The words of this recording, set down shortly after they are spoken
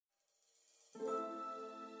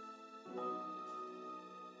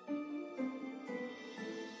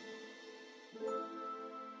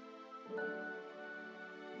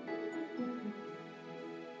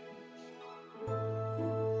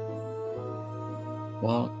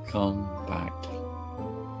Welcome back.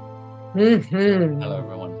 Hello,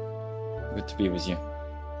 everyone. Good to be with you,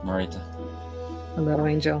 Marita. Hello,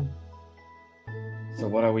 Angel. So,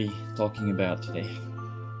 what are we talking about today?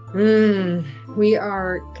 We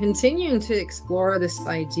are continuing to explore this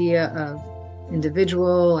idea of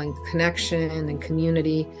individual and connection and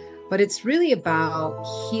community, but it's really about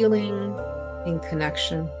healing in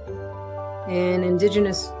connection. In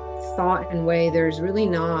indigenous thought and way, there's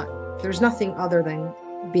nothing other than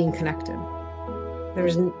being connected.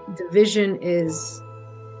 Division is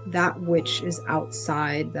that which is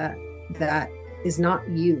outside, that is not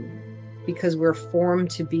you, because we're formed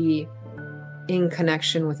to be in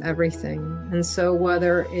connection with everything. And so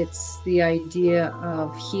whether it's the idea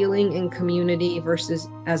of healing in community versus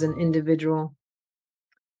as an individual,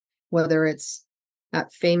 whether it's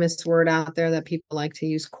that famous word out there that people like to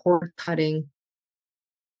use, cord cutting,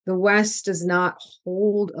 the West does not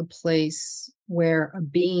hold a place where a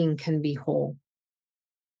being can be whole.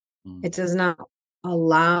 It does not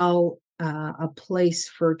allow a place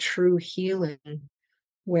for true healing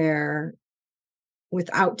where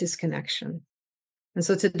without disconnection. And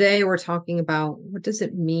so today we're talking about, what does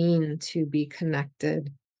it mean to be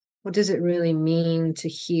connected? What does it really mean to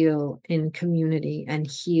heal in community and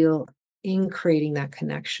heal in creating that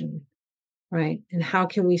connection, right? And how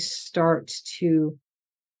can we start to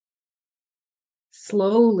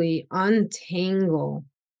slowly untangle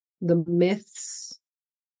the myths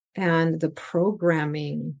and the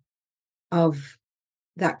programming of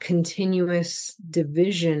that continuous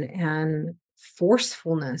division and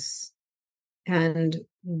forcefulness and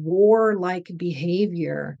warlike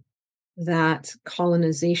behavior that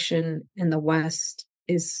colonization in the West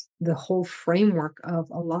is the whole framework of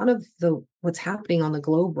a lot of what's happening on the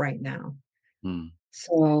globe right now.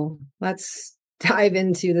 So let's dive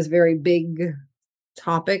into this very big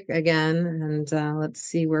topic again, and let's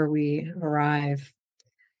see where we arrive.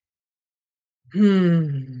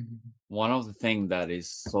 One of the things that is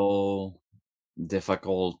so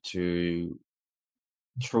difficult to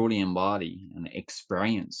truly embody and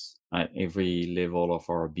experience at every level of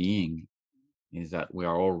our being is that we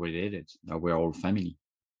are all related, that we are all family.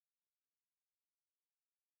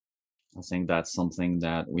 I think that's something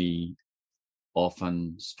that we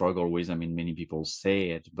often struggle with. I mean, many people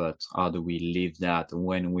say it, but how do we live that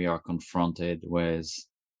when we are confronted with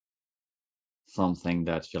something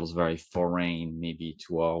that feels very foreign, maybe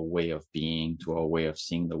to our way of being, to our way of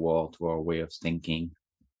seeing the world, to our way of thinking?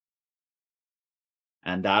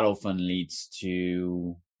 And that often leads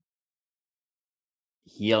to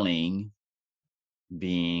healing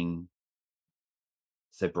being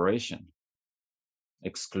separation,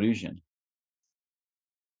 exclusion.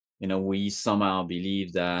 We somehow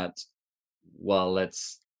believe that, well,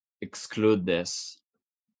 let's exclude this.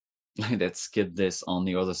 Let's keep this on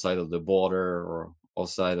the other side of the border or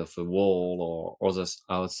outside of the wall or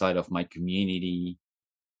outside of my community.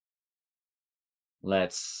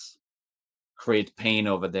 Let's create pain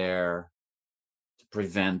over there to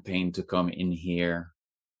prevent pain to come in here.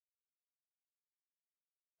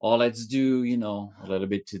 Or let's do, a little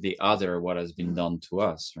bit to the other what has been done to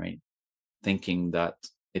us, right? Thinking that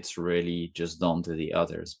it's really just done to the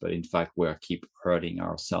others, but in fact, we're keep hurting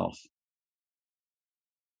ourselves.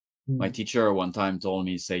 My teacher one time told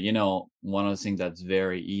me, say, one of the things that's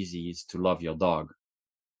very easy is to love your dog.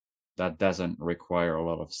 That doesn't require a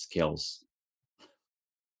lot of skills.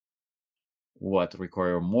 What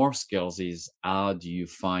require more skills is how do you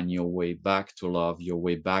find your way back to love, your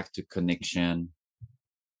way back to connection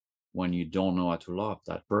when you don't know how to love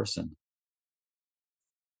that person,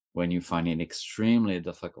 when you find it extremely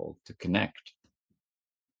difficult to connect.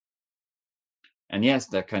 And yes,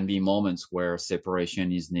 there can be moments where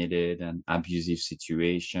separation is needed, an abusive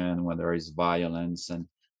situation, where there is violence and,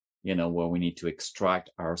 where we need to extract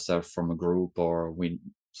ourselves from a group or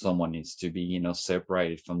someone needs to be,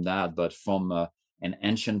 separated from that. But from an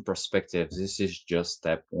ancient perspective, this is just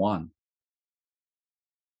step one.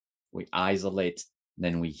 We isolate,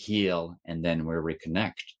 then we heal, and then we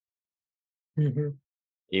reconnect.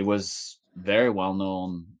 It was very well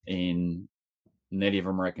known in Native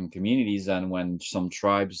American communities, and when some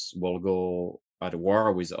tribes will go at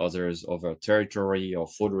war with others over territory or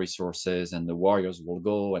food resources, and the warriors will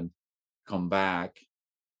go and come back,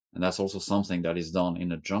 and that's also something that is done in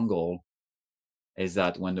the jungle, is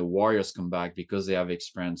that when the warriors come back, because they have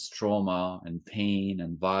experienced trauma and pain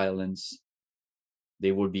and violence,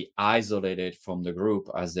 they will be isolated from the group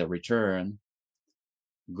as they return,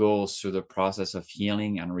 go through the process of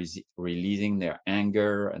healing and releasing their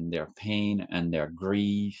anger and their pain and their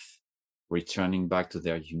grief, returning back to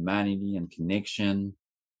their humanity and connection.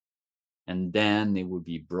 and then they would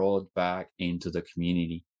be brought back into the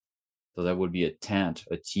community. So there would be a tent,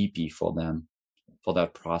 a teepee for them, for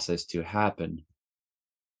that process to happen,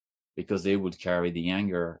 because they would carry the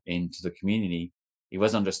anger into the community. It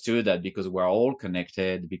was understood that because we're all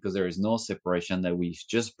connected, because there is no separation, that we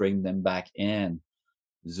just bring them back in,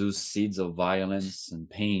 those seeds of violence and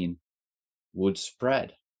pain would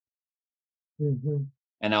spread. Mm-hmm.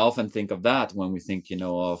 And I often think of that when we think,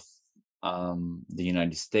 of the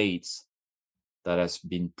United States, that has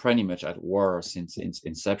been pretty much at war since its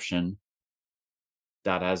inception,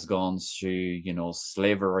 that has gone through,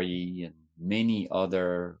 slavery and many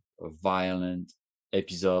other violent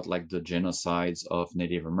episodes like the genocides of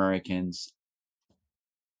Native Americans.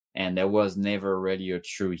 And there was never really a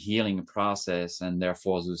true healing process, and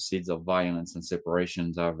therefore those seeds of violence and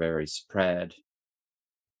separations are very spread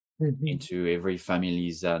into every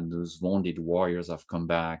families that those wounded warriors have come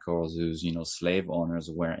back, or those, slave owners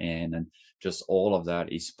were in. And just all of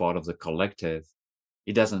that is part of the collective.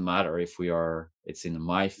 It doesn't matter if it's in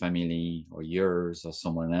my family or yours or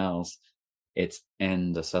someone else, it's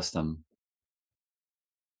in the system.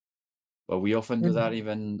 But we often do that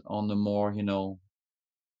even on the more,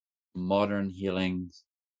 modern healing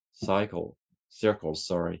circles,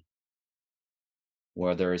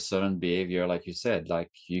 where there is certain behavior, like you said, like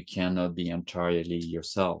you cannot be entirely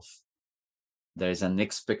yourself. There is an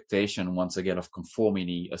expectation, once again, of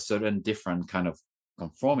conformity, a certain different kind of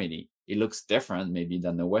conformity. It looks different maybe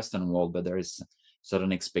than the Western world, but there is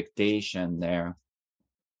certain expectation there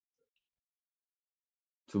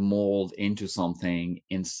to mold into something,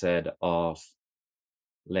 instead of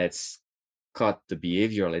let's cut the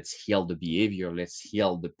behavior, let's heal the behavior, let's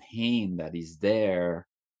heal the pain that is there,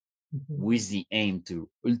 with the aim to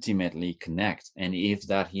ultimately connect. And if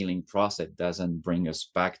that healing process doesn't bring us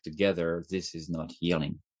back together, this is not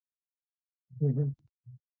healing.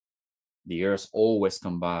 The earth always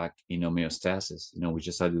come back in homeostasis. We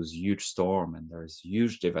just had this huge storm and there's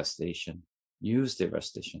huge devastation.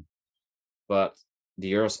 But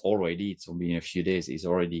the earth already, it's only in a few days, is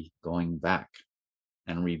already going back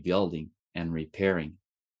and rebuilding and repairing.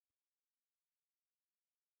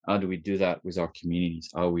 How do we do that with our communities?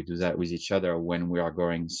 How do we do that with each other when we are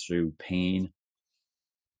going through pain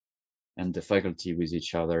and difficulty with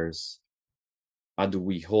each other's? How do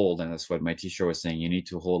we hold? And that's what my teacher was saying. You need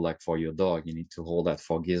to hold like for your dog. You need to hold that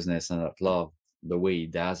forgiveness and that love. The way he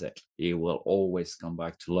does it, it will always come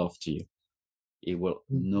back to love to you. It will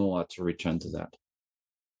know how to return to that.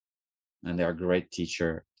 And they're a great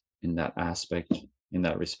teacher in that aspect, in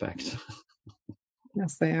that respect.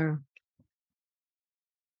 Yes, they are.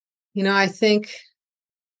 I think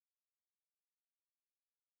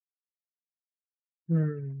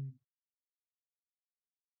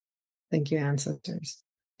thank you, ancestors.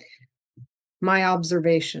 My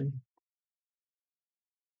observation,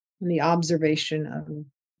 and the observation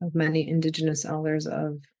of many indigenous elders,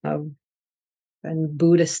 and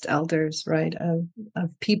Buddhist elders, right,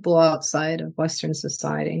 of people outside of Western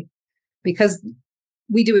society, because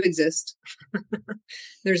we do exist.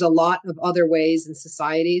 There's a lot of other ways in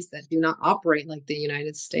societies that do not operate like the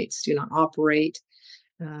United States, do not operate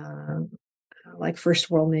like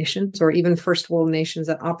first world nations, or even first world nations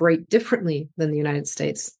that operate differently than the United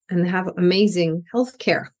States and have amazing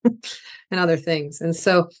healthcare and other things. And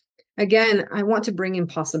so, again, I want to bring in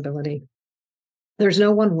possibility. There's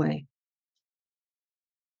no one way.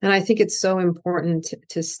 And I think it's so important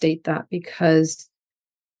to state that, because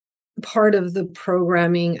part of the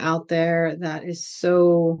programming out there that is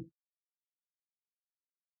so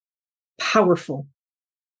powerful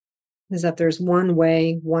is that there's one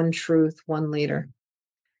way, one truth, one leader.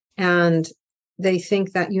 And they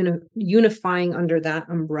think that unifying under that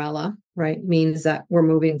umbrella, right, means that we're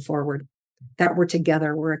moving forward, that we're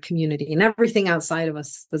together, we're a community, and everything outside of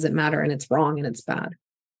us doesn't matter, and it's wrong and it's bad.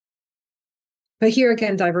 But here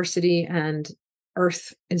again, diversity, and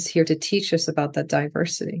Earth is here to teach us about that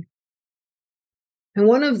diversity. And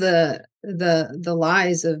one of the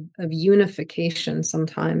lies of unification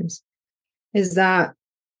sometimes is that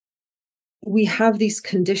we have these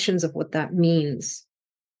conditions of what that means.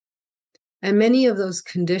 And many of those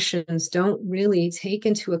conditions don't really take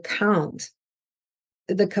into account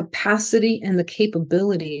the capacity and the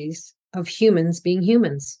capabilities of humans being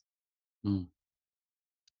humans.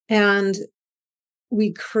 And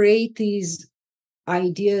we create these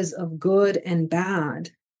ideas of good and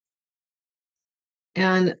bad.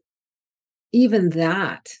 And even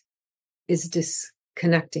that is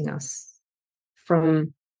disconnecting us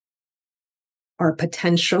from our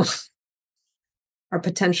potential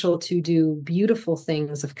to do beautiful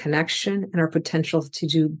things of connection, and our potential to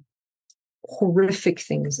do horrific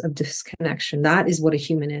things of disconnection. That is what a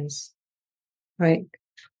human is, right?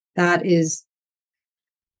 That is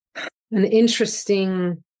an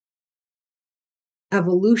interesting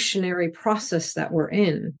evolutionary process that we're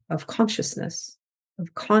in of consciousness,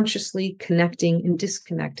 of consciously connecting and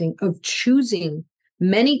disconnecting, of choosing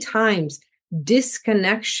many times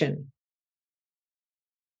disconnection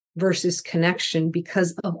versus connection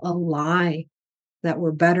because of a lie that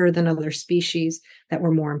we're better than other species, that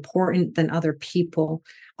we're more important than other people,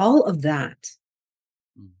 all of that.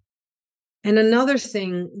 And another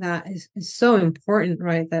thing that is so important,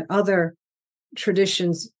 right, that other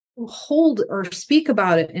traditions hold or speak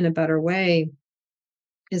about it in a better way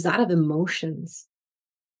is that of emotions,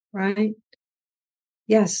 right?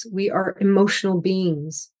 Yes, we are emotional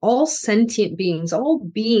beings. All sentient beings, all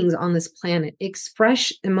beings on this planet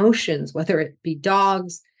express emotions, whether it be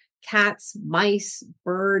dogs, cats, mice,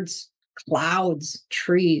 birds, clouds,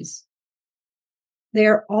 trees. They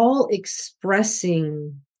are all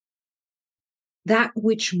expressing that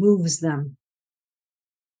which moves them.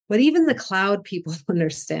 But even the cloud people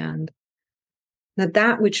understand that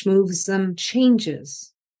that which moves them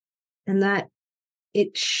changes and that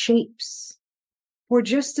it shapes for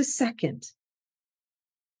just a second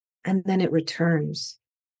and then it returns.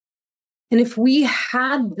 And if we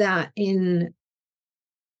had that in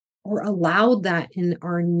or allowed that in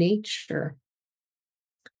our nature,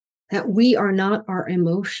 that we are not our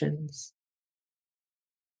emotions,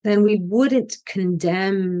 then we wouldn't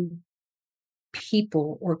condemn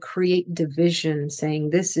people or create division saying,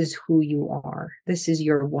 this is who you are, this is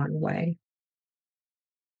your one way.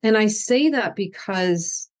 And I say that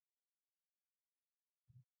because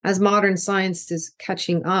as modern science is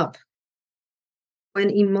catching up, when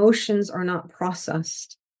emotions are not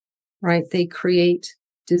processed, right, they create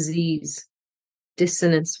disease,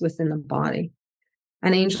 dissonance within the body.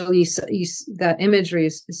 And Angel, that imagery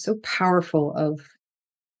is so powerful of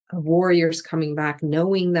warriors coming back,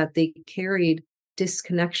 knowing that they carried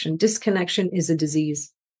disconnection. Disconnection is a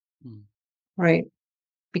disease, right?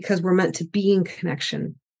 Because we're meant to be in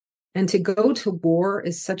connection. And to go to war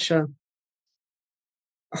is such a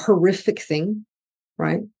horrific thing,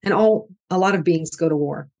 right? And a lot of beings go to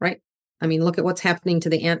war, right? I mean, look at what's happening to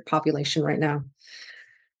the ant population right now.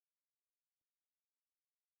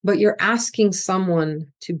 But you're asking someone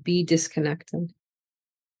to be disconnected.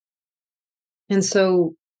 And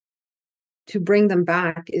so to bring them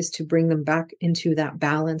back is to bring them back into that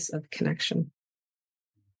balance of connection,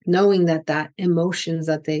 knowing that that emotions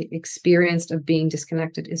that they experienced of being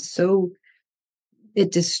disconnected is so,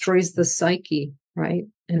 it destroys the psyche, right?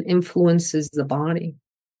 And influences the body.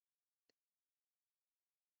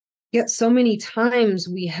 Yet so many times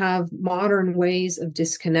we have modern ways of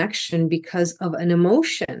disconnection because of an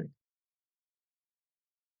emotion.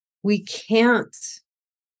 We can't,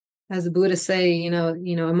 as the Buddha say,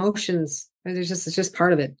 emotions, it's just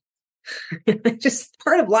part of it. It's just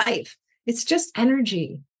part of life. It's just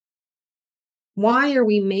energy. Why are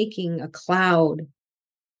we making a cloud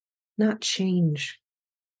not change?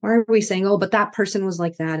 Why are we saying, oh, but that person was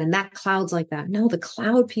like that and that cloud's like that? No, the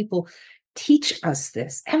cloud people teach us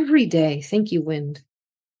this every day. Thank you, wind.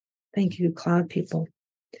 Thank you, cloud people.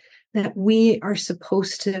 That we are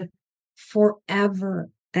supposed to forever,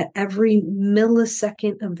 at every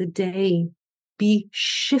millisecond of the day, be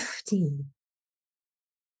shifting.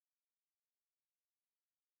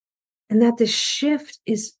 And that the shift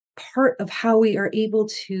is part of how we are able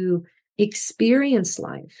to experience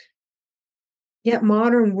life. Yet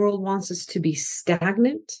modern world wants us to be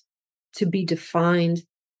stagnant, to be defined,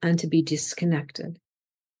 and to be disconnected,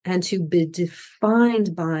 and to be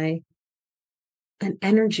defined by an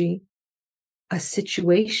energy, a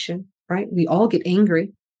situation, right? We all get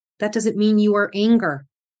angry. That doesn't mean you are anger.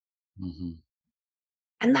 Mm-hmm.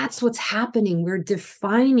 And that's what's happening. We're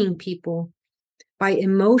defining people by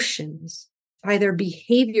emotions, by their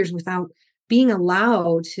behaviors without being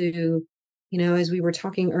allowed to, as we were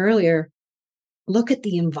talking earlier, look at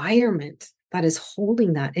the environment that is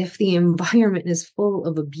holding that. If the environment is full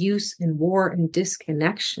of abuse and war and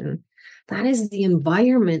disconnection, that is the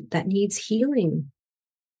environment that needs healing.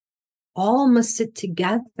 All must sit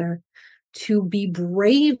together to be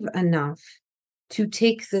brave enough to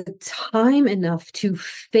take the time enough to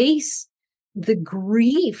face the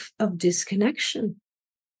grief of disconnection.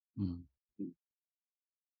 Mm.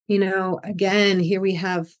 Again, here we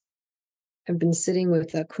have, I've been sitting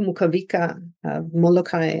with Kumukavika of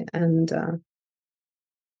Molokai, and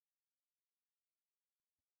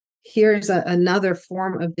here's another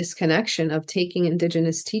form of disconnection, of taking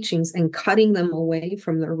indigenous teachings and cutting them away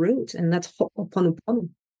from their root, and that's Ho'oponopono.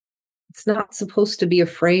 It's not supposed to be a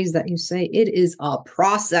phrase that you say. It is a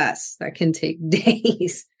process that can take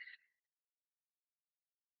days.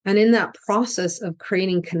 And in that process of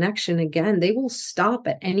creating connection, again, they will stop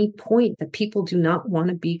at any point that people do not want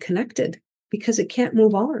to be connected because it can't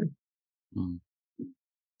move on. Mm.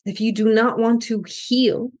 If you do not want to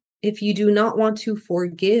heal, if you do not want to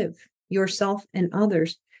forgive yourself and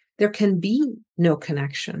others, there can be no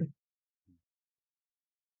connection.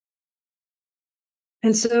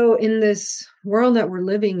 And so in this world that we're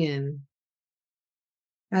living in,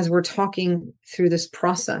 as we're talking through this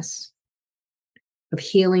process of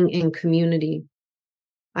healing in community,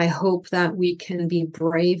 I hope that we can be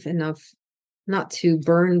brave enough not to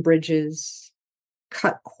burn bridges,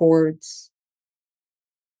 cut cords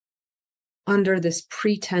under this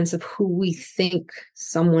pretense of who we think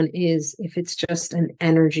someone is, if it's just an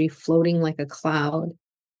energy floating like a cloud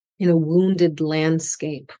in a wounded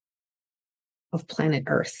landscape of planet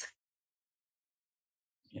Earth.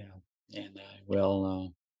 Yeah, and I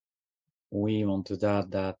will weave onto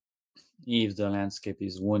that if the landscape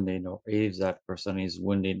is wounded, or if that person is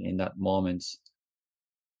wounded in that moment,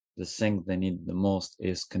 the thing they need the most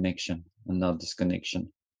is connection and not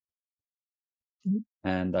disconnection. Mm-hmm.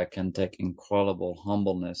 And that can take incredible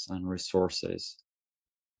humbleness and resources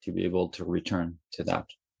to be able to return to that,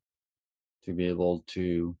 to be able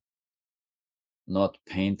to not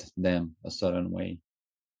paint them a certain way,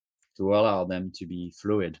 to allow them to be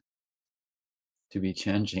fluid, to be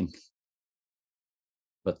changing,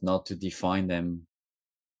 but not to define them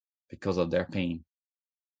because of their pain,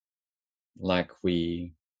 like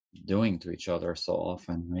we doing to each other so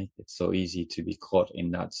often, right? It's so easy to be caught in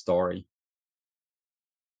that story,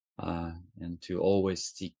 and to always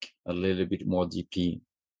seek a little bit more deeply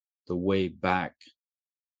the way back.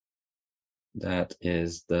 That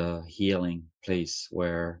is the healing place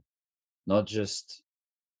where not just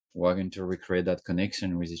we're going to recreate that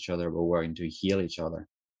connection with each other, but we're going to heal each other.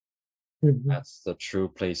 Mm-hmm. That's the true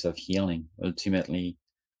place of healing. Ultimately,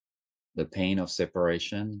 the pain of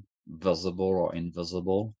separation, visible or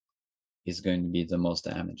invisible, is going to be the most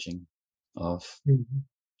damaging of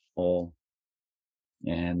all.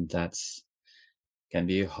 And that's can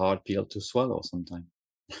be a hard pill to swallow sometimes.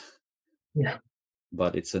 Yeah.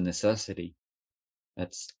 But it's a necessity.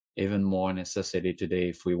 That's even more necessity today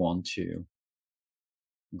if we want to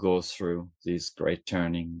go through this great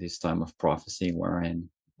turning, this time of prophecy we're in.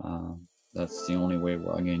 That's the only way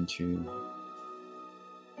we're going to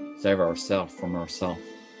save ourselves from ourselves.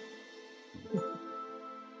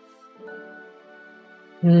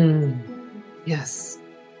 Yes.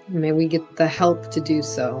 May we get the help to do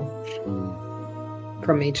so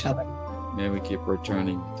from each other. May we keep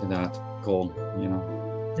returning to that call,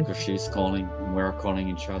 because she's calling and we're calling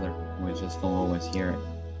each other. We just don't always hear it.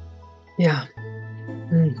 Yeah.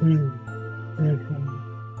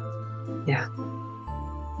 Yeah.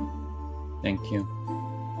 Thank you.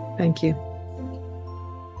 Thank you.